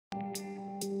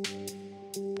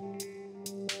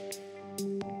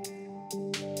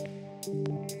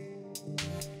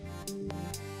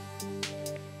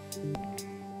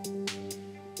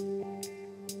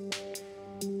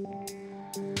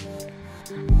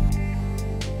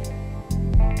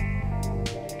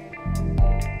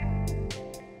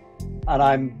And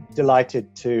I'm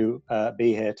delighted to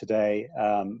be here today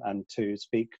and to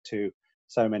speak to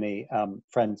so many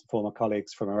friends and former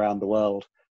colleagues from around the world.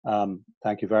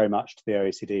 Thank you very much to the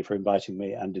OECD for inviting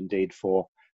me and indeed for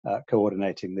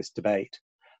coordinating this debate.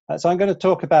 So I'm going to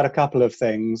talk about a couple of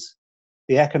things: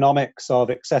 the economics of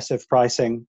excessive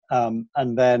pricing,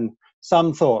 and then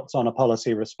some thoughts on a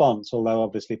policy response, although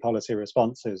obviously policy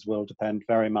responses will depend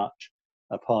very much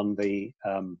upon the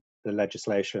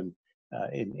legislation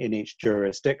in each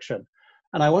jurisdiction.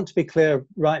 And I want to be clear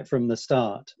right from the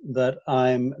start that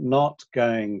I'm not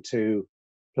going to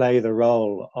play the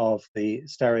role of the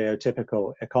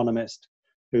stereotypical economist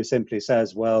who simply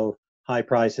says, well, high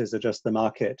prices are just the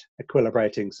market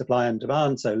equilibrating supply and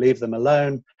demand, so leave them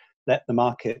alone, let the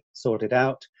market sort it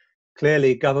out.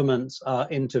 Clearly, governments are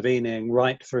intervening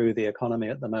right through the economy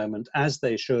at the moment, as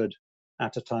they should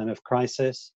at a time of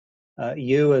crisis.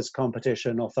 You as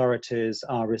competition authorities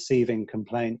are receiving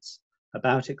complaints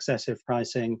about excessive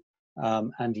pricing,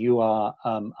 and you are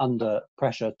under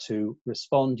pressure to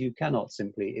respond. You cannot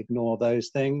simply ignore those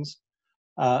things,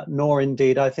 nor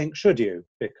indeed, I think, should you,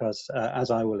 because as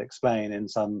I will explain, in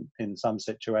some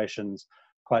situations,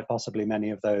 quite possibly many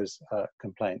of those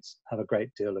complaints have a great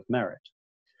deal of merit.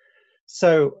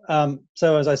 So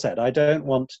as I said, I don't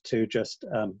want to just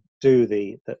do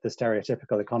the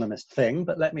stereotypical economist thing,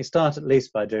 but let me start at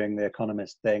least by doing the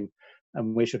economist thing.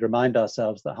 And we should remind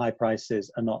ourselves that high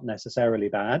prices are not necessarily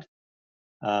bad.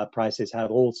 Prices have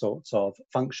all sorts of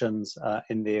functions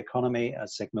in the economy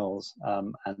as signals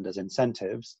and as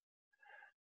incentives.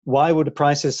 Why would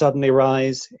prices suddenly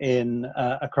rise in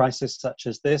a crisis such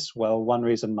as this? Well, one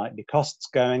reason might be costs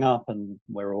going up, and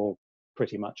we're all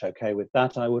pretty much okay with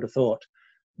that, I would have thought.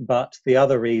 But the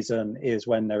other reason is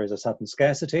when there is a sudden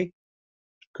scarcity.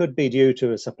 Could be due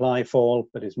to a supply fall,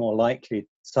 but is more likely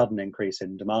sudden increase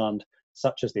in demand,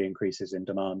 such as the increases in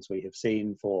demands we have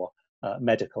seen for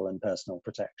medical and personal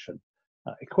protection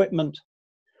equipment.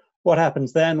 What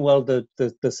happens then? Well, the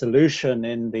solution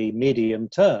in the medium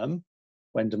term,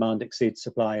 when demand exceeds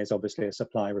supply, is obviously a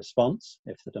supply response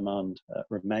if the demand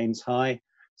remains high.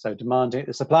 So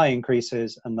the supply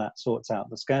increases and that sorts out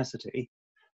the scarcity.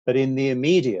 But in the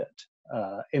immediate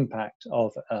impact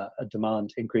of a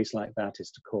demand increase like that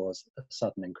is to cause a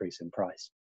sudden increase in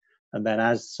price. And then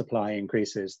as supply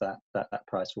increases, that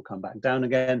price will come back down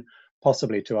again,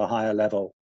 possibly to a higher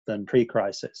level than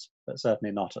pre-crisis, but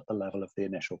certainly not at the level of the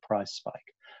initial price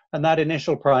spike. And that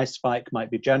initial price spike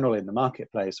might be general in the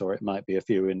marketplace, or it might be a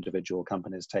few individual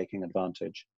companies taking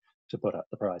advantage to put up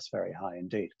the price very high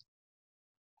indeed.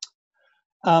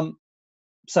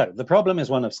 So the problem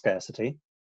is one of scarcity.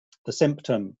 The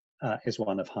symptom is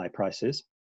one of high prices.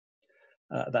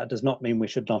 That does not mean we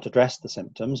should not address the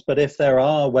symptoms, but if there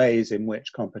are ways in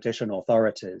which competition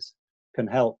authorities can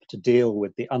help to deal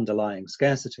with the underlying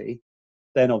scarcity,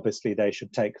 then obviously they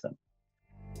should take them.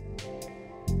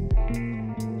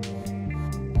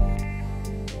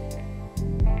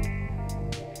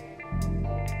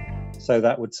 So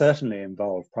that would certainly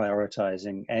involve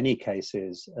prioritizing any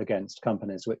cases against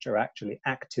companies which are actually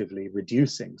actively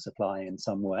reducing supply in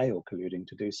some way or colluding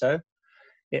to do so.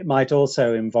 It might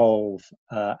also involve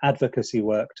advocacy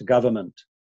work to government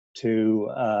to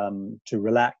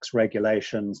relax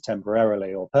regulations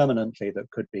temporarily or permanently that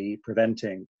could be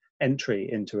preventing entry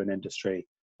into an industry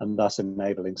and thus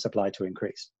enabling supply to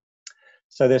increase.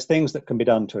 So there's things that can be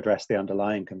done to address the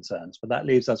underlying concerns, but that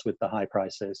leaves us with the high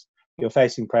prices. You're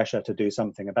facing pressure to do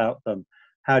something about them.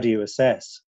 How do you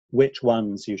assess which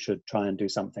ones you should try and do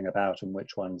something about and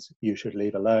which ones you should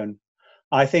leave alone?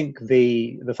 I think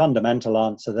the fundamental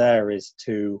answer there is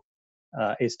to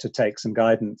take some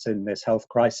guidance in this health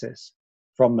crisis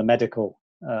from the medical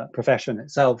profession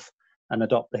itself and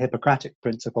adopt the Hippocratic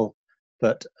principle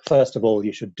that, first of all,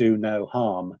 you should do no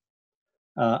harm.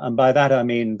 And by that I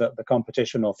mean that the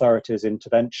competition authorities'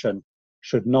 intervention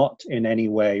should not in any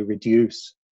way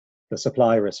reduce the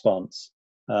supply response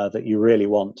that you really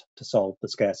want to solve the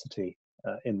scarcity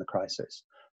in the crisis.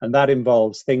 And that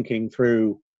involves thinking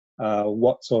through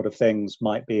what sort of things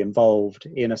might be involved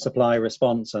in a supply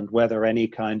response and whether any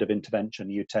kind of intervention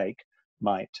you take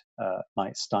might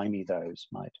stymie those,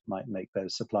 might make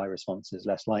those supply responses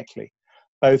less likely,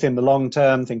 both in the long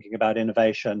term, thinking about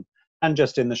innovation, and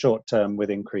just in the short term with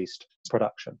increased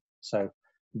production. So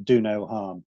do no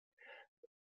harm.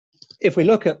 If we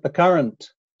look at the current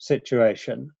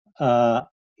situation,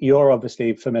 you're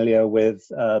obviously familiar with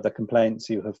the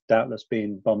complaints you have doubtless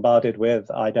been bombarded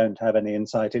with. I don't have any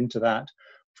insight into that.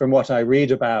 From what I read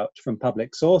about from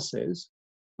public sources,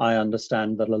 I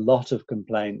understand that a lot of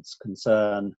complaints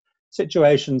concern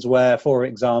situations where, for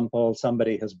example,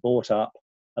 somebody has bought up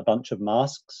a bunch of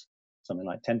masks something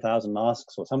like 10,000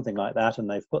 masks or something like that, and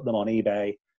they've put them on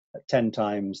eBay at 10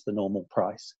 times the normal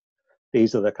price.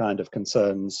 These are the kind of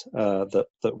concerns that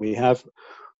we have.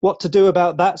 What to do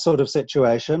about that sort of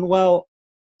situation? Well,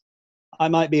 I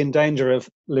might be in danger of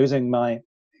losing my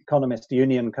Economist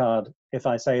Union card if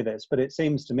I say this, but it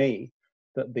seems to me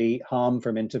that the harm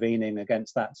from intervening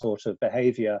against that sort of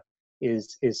behavior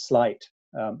is slight,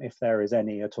 if there is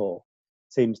any at all.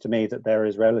 It seems to me that there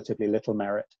is relatively little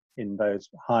merit in those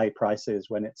high prices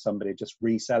when it's somebody just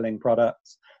reselling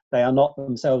products. They are not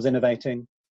themselves innovating.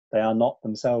 They are not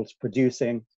themselves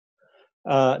producing.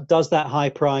 Does that high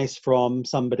price from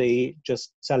somebody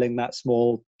just selling that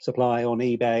small supply on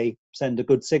eBay send a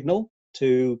good signal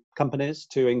to companies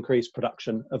to increase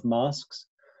production of masks?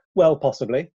 Well,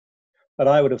 possibly. But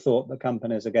I would have thought that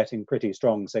companies are getting pretty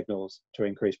strong signals to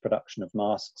increase production of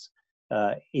masks,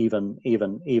 even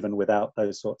without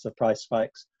those sorts of price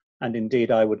spikes. And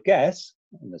indeed, I would guess,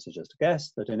 and this is just a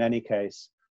guess, that in any case,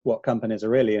 what companies are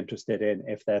really interested in,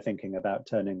 if they're thinking about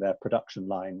turning their production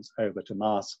lines over to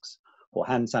masks or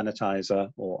hand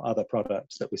sanitizer or other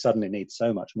products that we suddenly need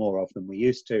so much more of than we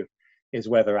used to, is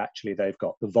whether actually they've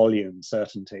got the volume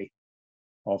certainty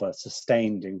of a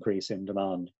sustained increase in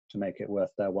demand to make it worth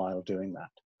their while doing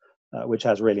that, which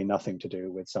has really nothing to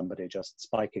do with somebody just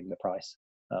spiking the price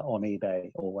on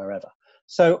eBay or wherever.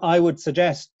 So I would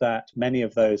suggest that many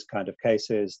of those kind of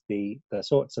cases, the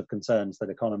sorts of concerns that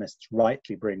economists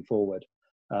rightly bring forward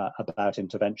about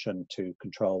intervention to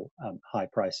control high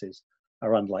prices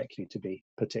are unlikely to be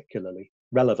particularly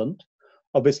relevant.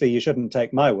 Obviously, you shouldn't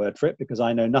take my word for it because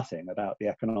I know nothing about the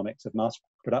economics of mass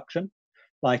production.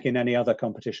 Like in any other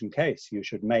competition case, you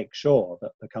should make sure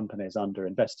that the companies under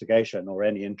investigation or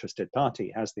any interested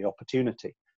party has the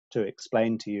opportunity to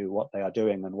explain to you what they are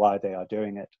doing and why they are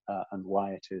doing it and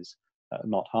why it is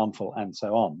not harmful and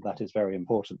so on. That is very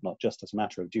important, not just as a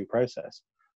matter of due process,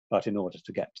 but in order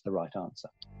to get to the right answer.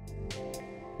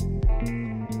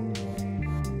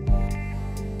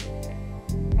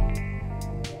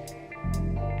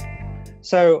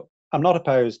 So I'm not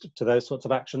opposed to those sorts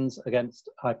of actions against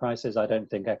high prices. I don't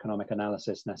think economic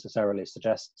analysis necessarily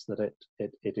suggests that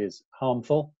it is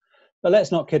harmful. But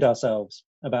let's not kid ourselves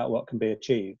about what can be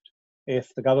achieved.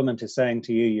 If the government is saying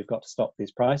to you, you've got to stop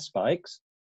these price spikes,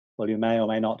 well, you may or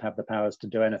may not have the powers to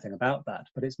do anything about that,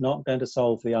 but it's not going to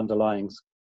solve the underlying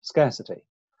scarcity.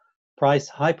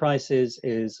 High prices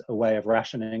is a way of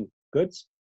rationing goods.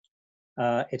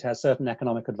 It has certain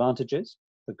economic advantages.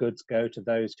 The goods go to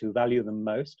those who value them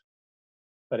most,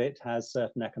 but it has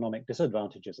certain economic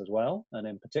disadvantages as well. And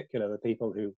in particular, the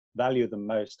people who value them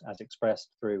most as expressed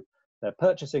through their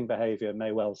purchasing behavior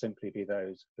may well simply be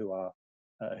those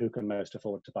who can most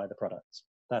afford to buy the products.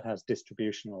 That has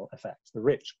distributional effects. The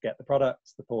rich get the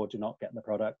products, the poor do not get the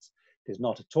products. It is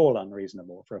not at all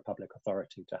unreasonable for a public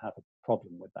authority to have a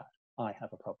problem with that. I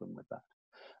have a problem with that.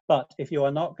 But if you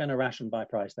are not going to ration by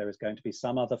price, there is going to be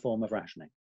some other form of rationing.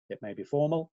 It may be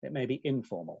formal, it may be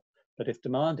informal. But if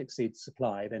demand exceeds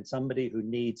supply, then somebody who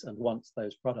needs and wants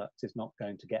those products is not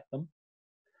going to get them.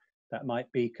 That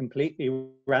might be completely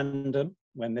random.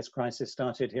 When this crisis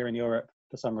started here in Europe,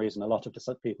 for some reason, a lot of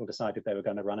people decided they were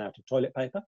going to run out of toilet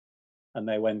paper. And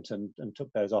they went and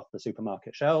took those off the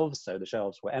supermarket shelves. So the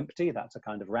shelves were empty. That's a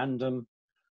kind of random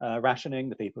rationing.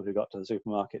 The people who got to the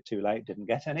supermarket too late didn't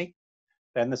get any.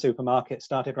 Then the supermarket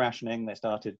started rationing. They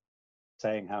started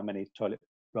saying how many toilet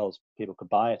rolls people could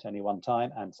buy at any one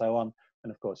time and so on.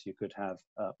 And of course, you could have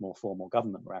more formal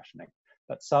government rationing.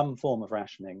 But some form of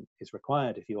rationing is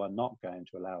required if you are not going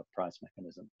to allow a price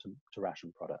mechanism to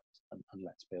ration products. And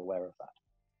let's be aware of that.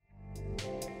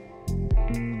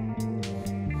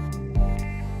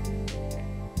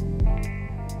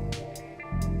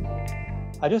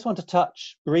 I just want to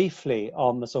touch briefly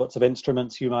on the sorts of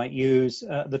instruments you might use.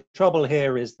 The trouble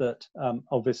here is that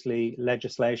obviously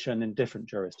legislation in different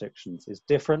jurisdictions is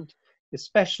different,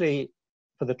 especially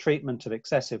for the treatment of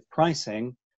excessive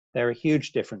pricing. There are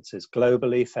huge differences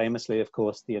globally. Famously, of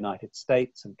course, the United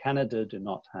States and Canada do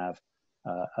not have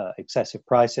excessive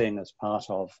pricing as part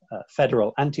of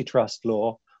federal antitrust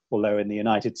law, although in the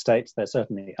United States there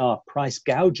certainly are price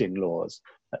gouging laws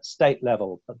at state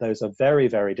level, but those are very,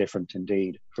 very different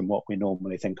indeed from what we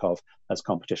normally think of as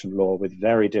competition law, with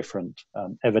very different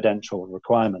evidential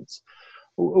requirements.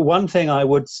 One thing I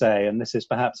would say, and this is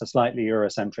perhaps a slightly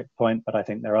Eurocentric point, but I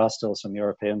think there are still some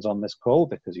Europeans on this call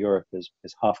because Europe is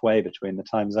halfway between the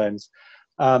time zones,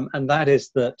 and that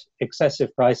is that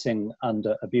excessive pricing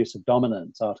under abuse of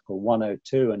dominance, Article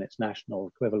 102 and its national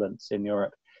equivalents in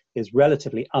Europe, is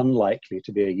relatively unlikely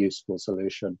to be a useful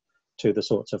solution to the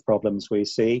sorts of problems we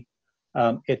see.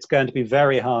 It's going to be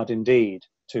very hard indeed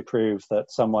to prove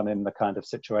that someone in the kind of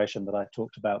situation that I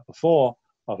talked about before,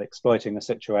 of exploiting a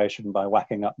situation by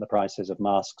whacking up the prices of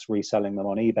masks, reselling them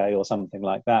on eBay or something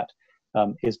like that,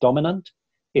 is dominant.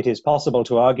 It is possible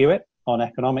to argue it on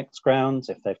economics grounds.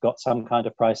 If they've got some kind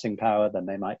of pricing power, then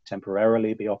they might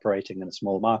temporarily be operating in a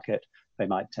small market. They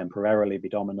might temporarily be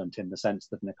dominant in the sense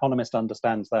that an economist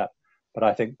understands that. But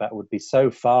I think that would be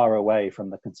so far away from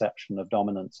the conception of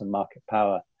dominance and market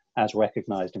power as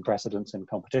recognized in precedents in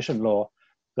competition law,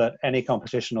 that any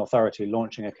competition authority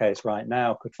launching a case right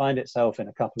now could find itself in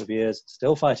a couple of years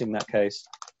still fighting that case.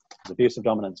 Abuse of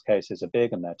dominance cases are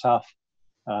big and they're tough,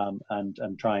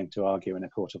 and trying to argue in a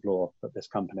court of law that this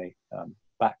company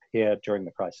back here during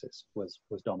the crisis was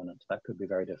dominant. That could be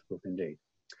very difficult indeed.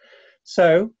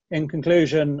 So in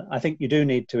conclusion, I think you do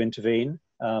need to intervene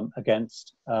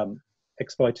against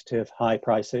exploitative high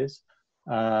prices,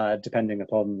 depending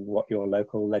upon what your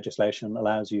local legislation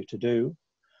allows you to do.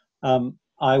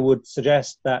 I would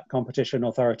suggest that competition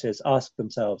authorities ask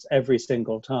themselves every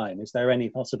single time, is there any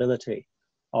possibility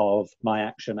of my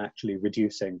action actually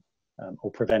reducing or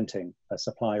preventing a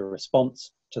supply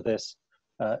response to this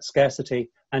scarcity,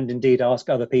 and indeed ask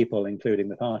other people, including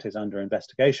the parties under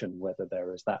investigation, whether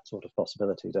there is that sort of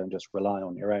possibility. Don't just rely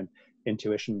on your own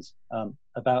intuitions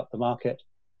about the market.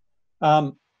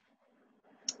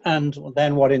 And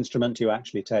then what instrument you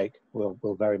actually take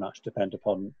will very much depend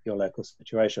upon your local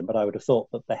situation. But I would have thought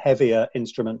that the heavier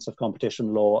instruments of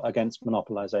competition law against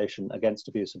monopolization, against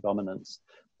abuse of dominance,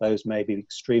 those may be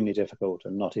extremely difficult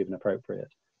and not even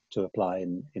appropriate to apply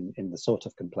in the sort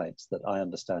of complaints that I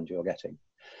understand you're getting.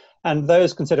 And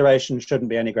those considerations shouldn't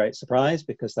be any great surprise,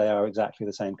 because they are exactly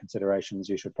the same considerations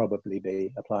you should probably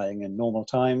be applying in normal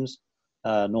times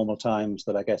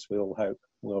that I guess we all hope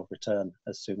will return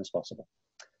as soon as possible.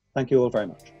 Thank you all very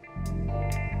much.